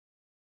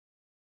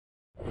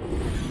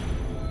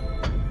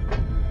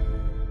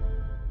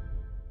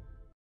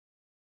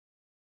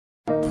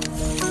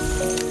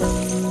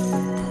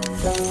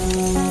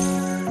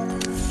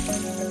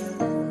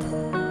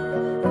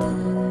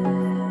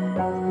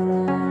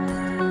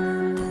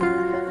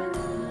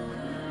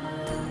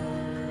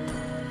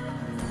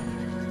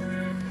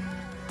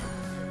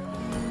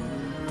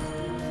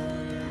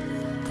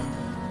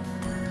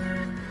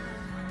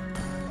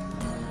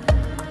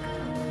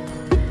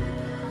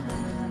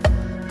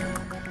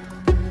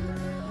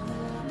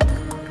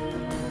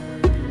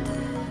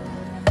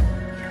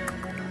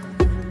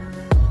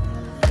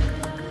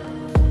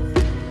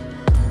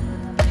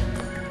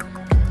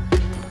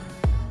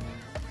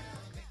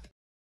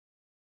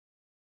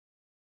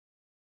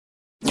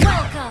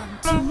Welcome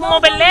to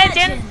Mobile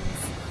Legends!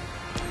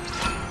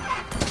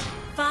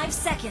 5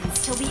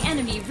 seconds till the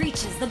enemy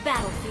reaches the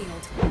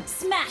battlefield.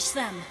 Smash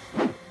them!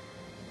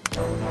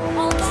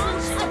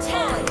 Launch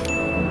attack!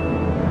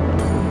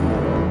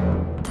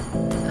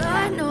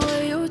 I know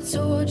you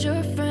told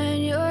your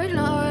friend you're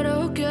not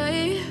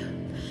okay.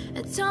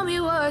 And tell me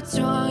what's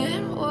wrong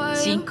and why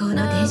進行の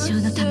伝承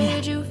のた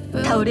め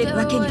倒れる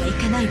わけにはい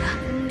かないわ。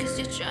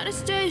 You're trying to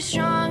stay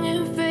strong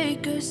and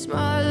fake a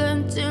smile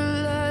until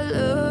I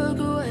look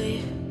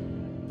away.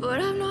 But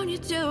I've known you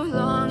too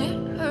long,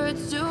 it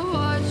hurts to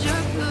watch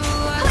your blue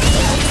eyes.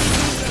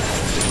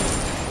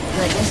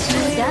 私を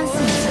ダンス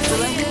に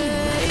誘わないの。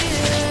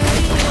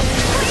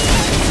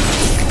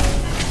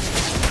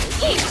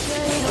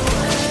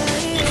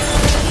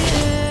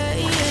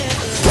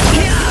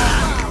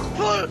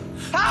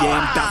 Yeah,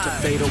 I'm about to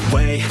fade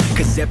away.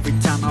 Cause every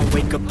time I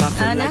wake up I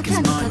feel like it's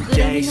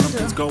Monday.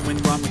 Something's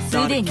going wrong with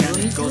all the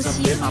chemicals up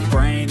in my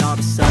brain. All of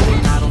a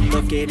sudden I don't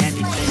look at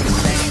anything the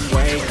same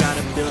way.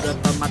 Gotta build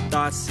up of my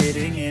thoughts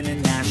sitting in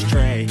an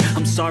ashtray.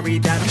 I'm sorry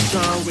that I'm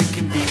so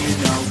inconvenient,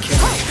 okay.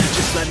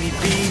 Just let me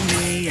be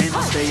me and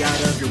I'll stay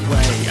out of your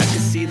way. I can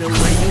see the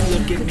way you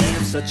look at me,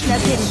 I'm such a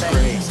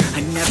disgrace.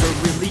 I never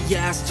really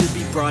asked to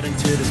be brought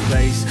into this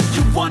place.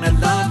 You wanna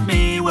love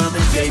me? Well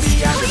then baby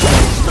I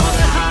replaced all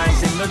the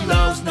highs and the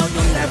lows. No,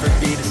 you'll never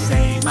be the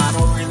same. I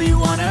don't really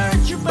wanna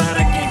hurt you, but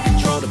I can't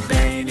control the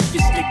pain. If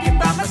you're sticking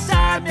by my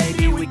side,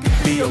 maybe we could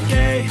be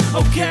okay.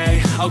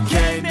 Okay,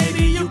 okay,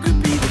 maybe you could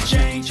be the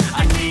change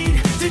I need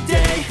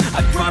today.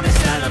 I promise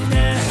that I've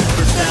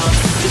never felt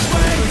this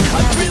way.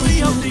 I really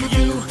hope that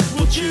you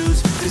will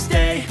choose to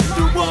stay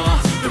through all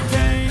the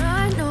pain.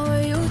 I know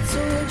you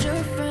told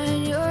your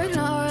friend you're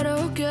not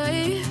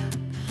okay.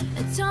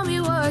 And tell me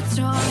what's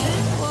wrong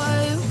and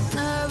why you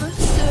never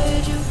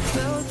said you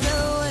felt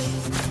that way.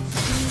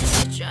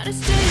 Try to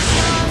stay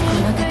strong こ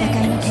の戦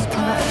いの結果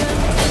は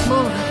も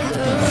う分かってい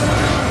る。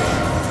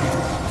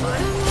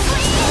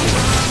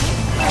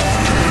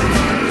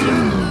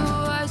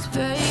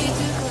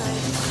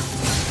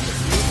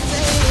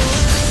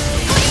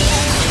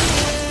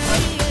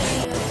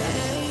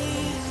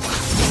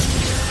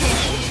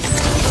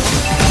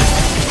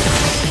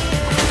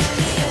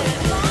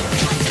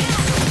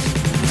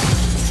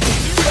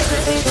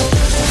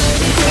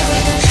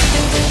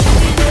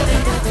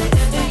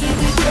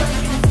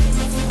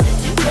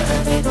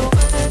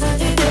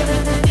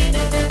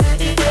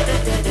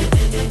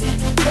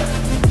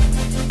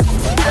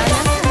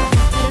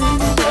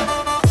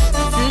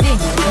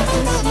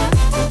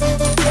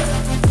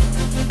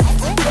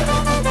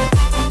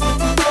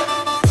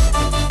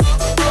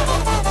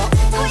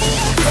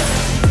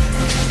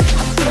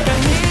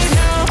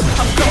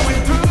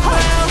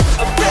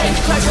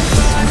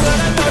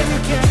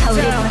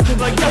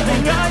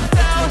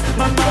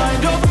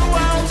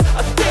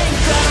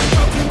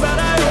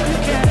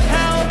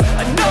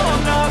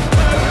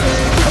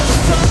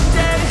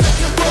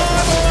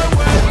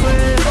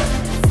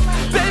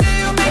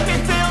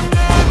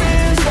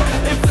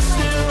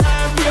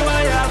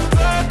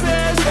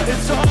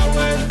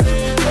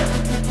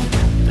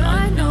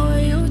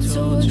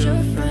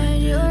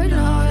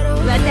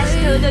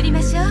 踊り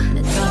ましょう。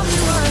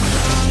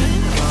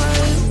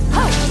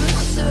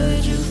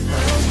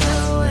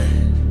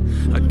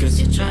 I guess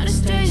you're trying to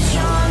stay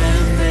strong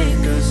and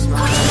fake a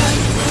smile.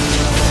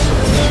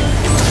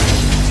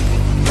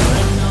 But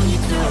I know you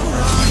do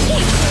wrong.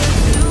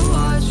 You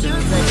watch your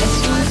私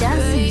にダン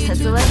スに誘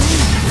わないの。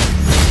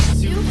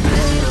 you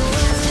fade away.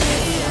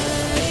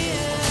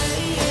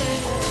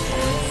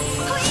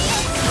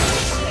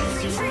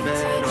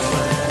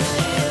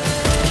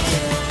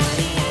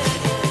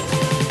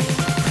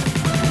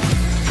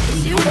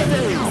 You fade away. You fade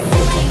away.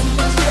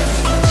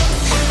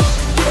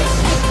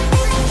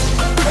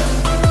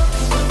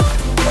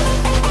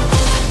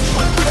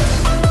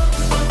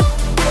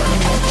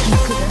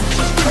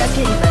 な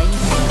ければいい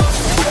の。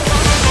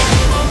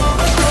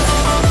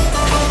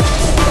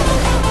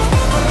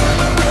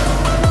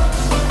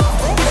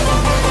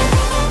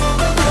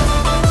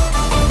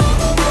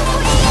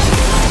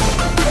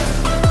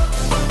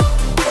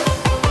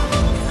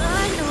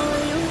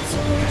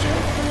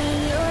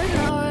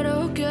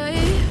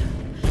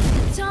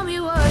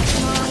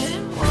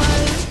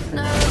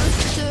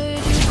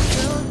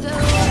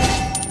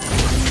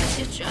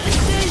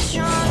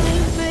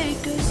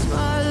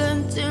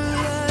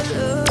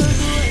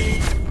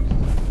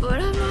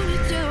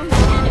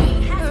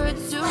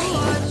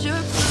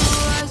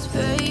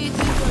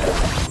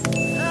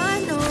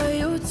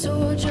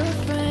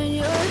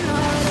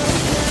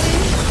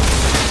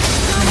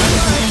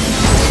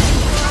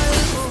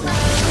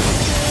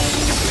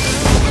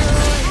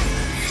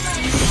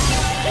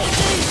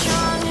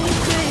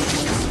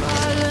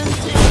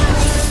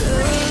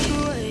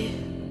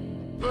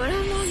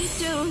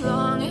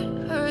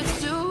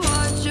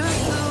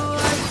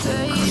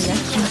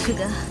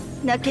 が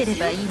なけれ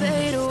ばいいのに。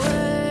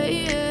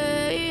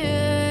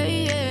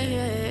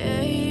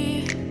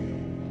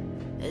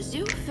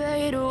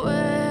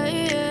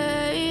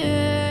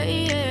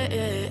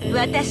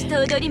私と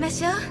踊りま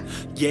しょう。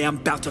Yeah, I'm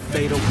about to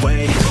fade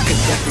away,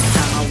 cause every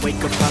time I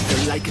wake up I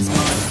feel like it's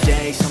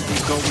Monday.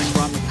 Something's going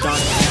wrong with all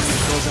the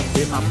chemicals up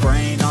in my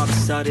brain. All of a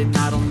sudden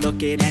I don't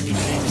look at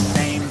anything the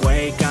same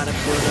way. Gotta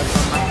build up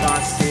all my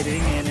thoughts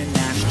sitting in an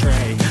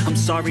ashtray. I'm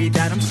sorry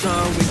that I'm so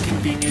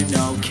inconvenient,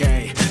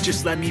 okay.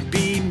 Just let me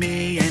be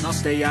me and I'll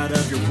stay out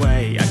of your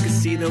way. I can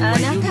see the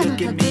way you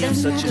look at me, I'm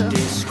such a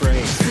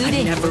disgrace. I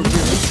never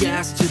really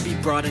asked to be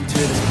brought into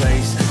this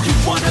place. You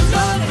wanna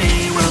love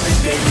me? Well then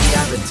baby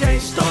I have a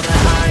taste. All the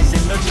highs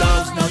and the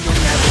lows, no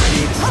you'll never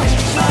be the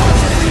same. I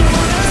really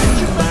wanna hurt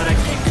you but I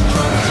can't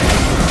control the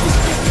pain. Just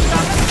thinking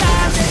about the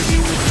time, maybe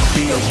we could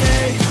be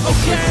okay.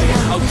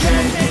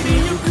 Okay, maybe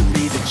you could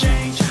be the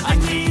change I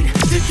need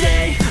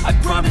today. I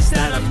promise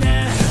that I've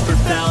never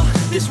felt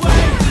this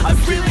way. I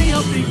really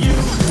hope that you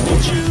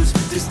will choose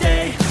to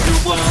stay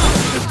through all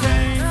the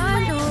pain.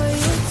 I know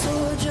you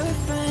told your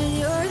friend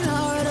you're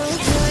not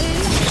okay.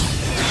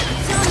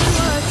 Tell me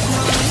what's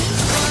wrong.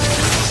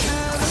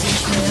 Never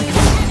said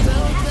you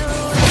felt that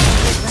way.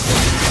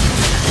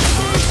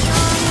 Stay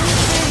strong and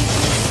fake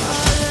it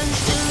all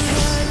until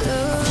I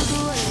look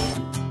away.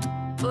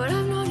 But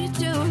I've known you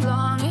too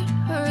long. It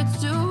hurts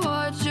to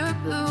watch your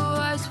blue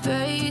eyes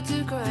fade to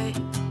gray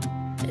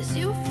as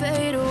you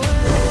fade away.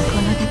 こ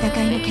の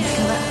戦いの結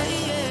果は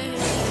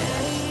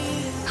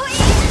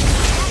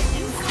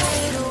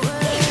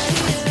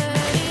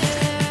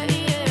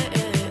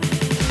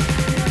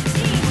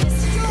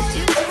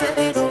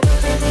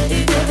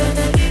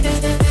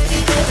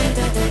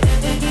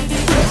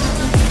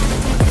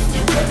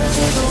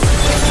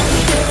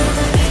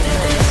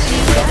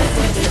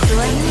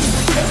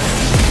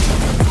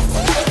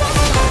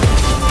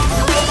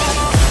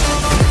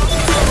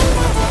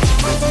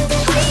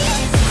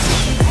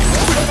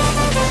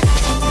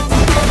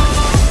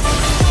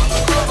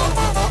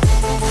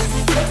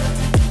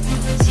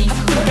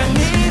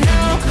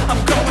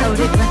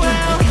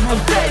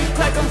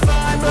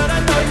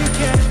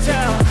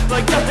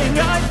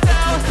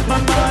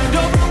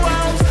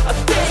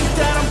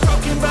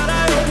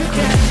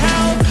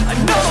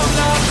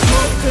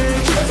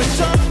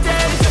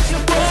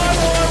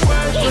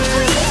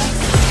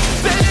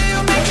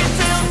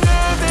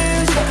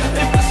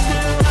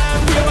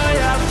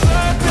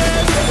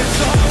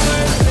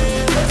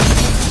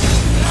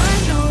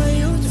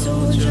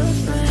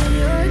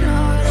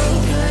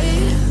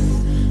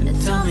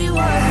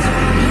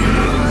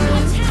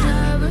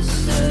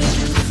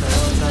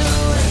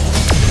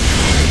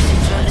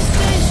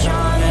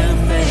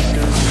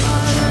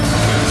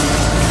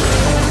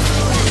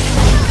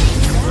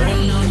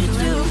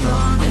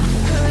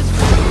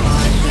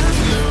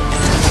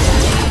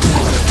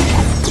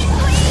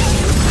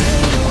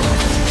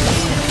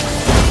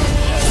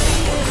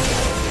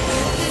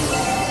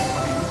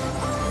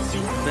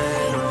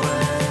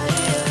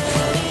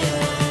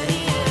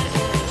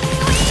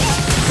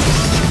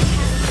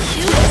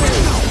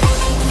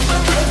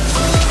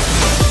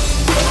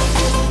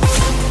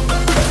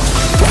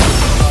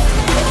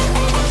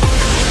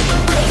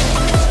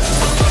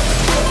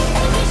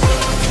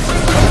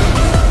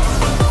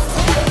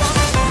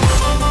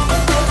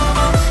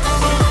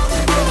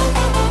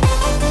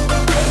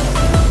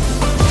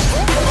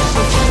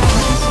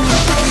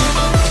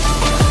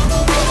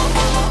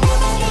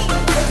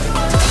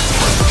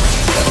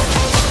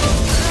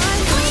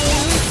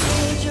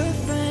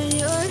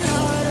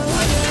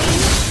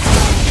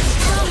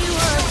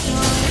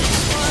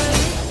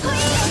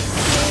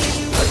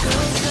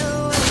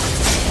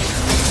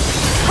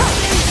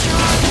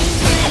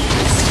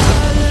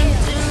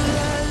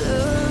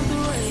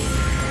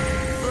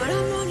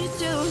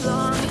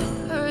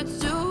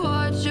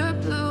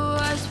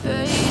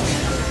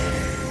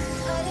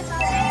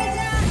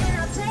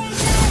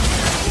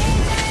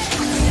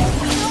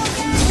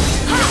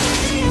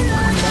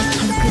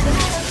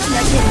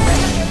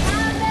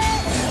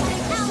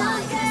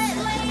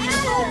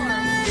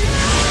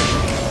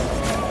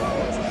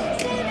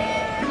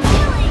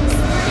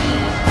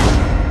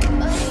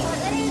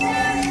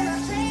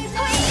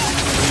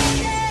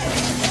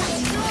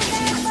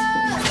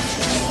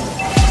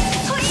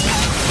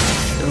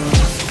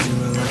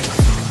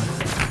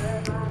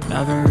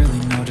Never really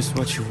know just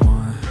what you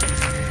want.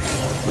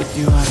 With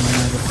you I don't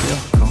ever feel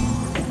calm.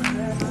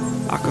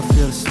 I can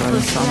feel the sweat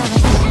inside my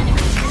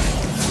palms.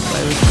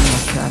 Play with me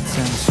like cats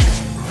and strings.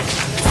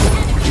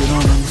 You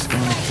don't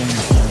understand the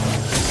things that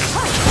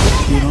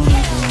you don't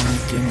ever wanna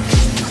give me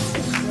wings.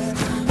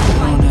 You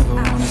don't ever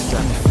wanna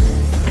set me free.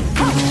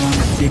 You know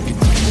I'm addicted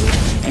to you,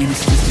 and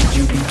it's just that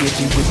you can get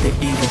me with the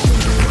evil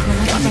voodoo.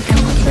 Got me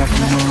coming back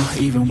for more,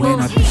 even when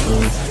I've been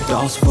through.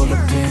 Dolls full of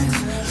pins,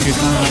 here's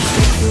my heart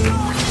straight through.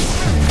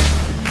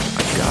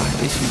 Got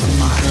issues in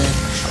my head.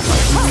 I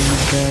like you in the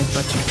bed,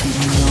 but you keep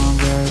me on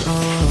red.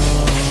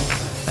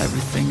 Oh,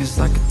 everything is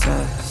like a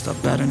test. I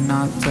better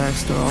not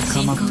text or I'll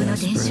come up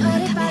desperate.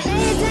 But if I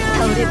lay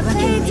down and I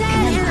play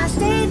dead and I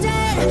stay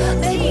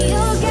dead, baby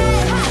you'll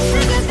get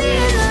sick of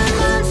being a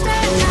monster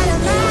out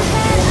of my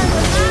head,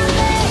 under my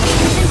bed,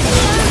 into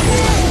your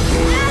head.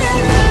 I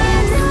don't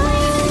know.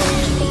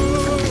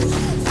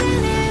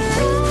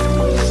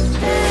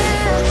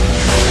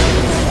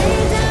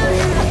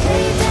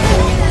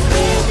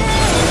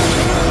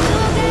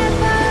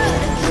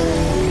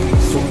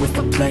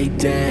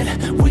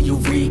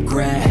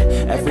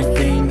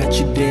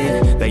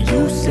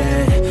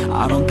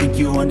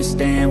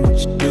 understand what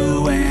you're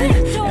doing.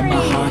 And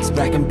my heart's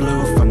black and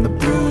blue from the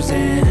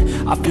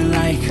bruising. I feel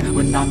like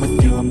when I'm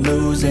with you I'm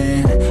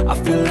losing. I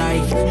feel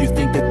like you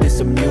think that this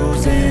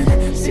amusing.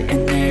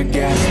 Sitting there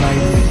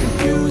gaslighting me,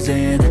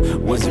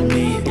 confusing. Was it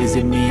me?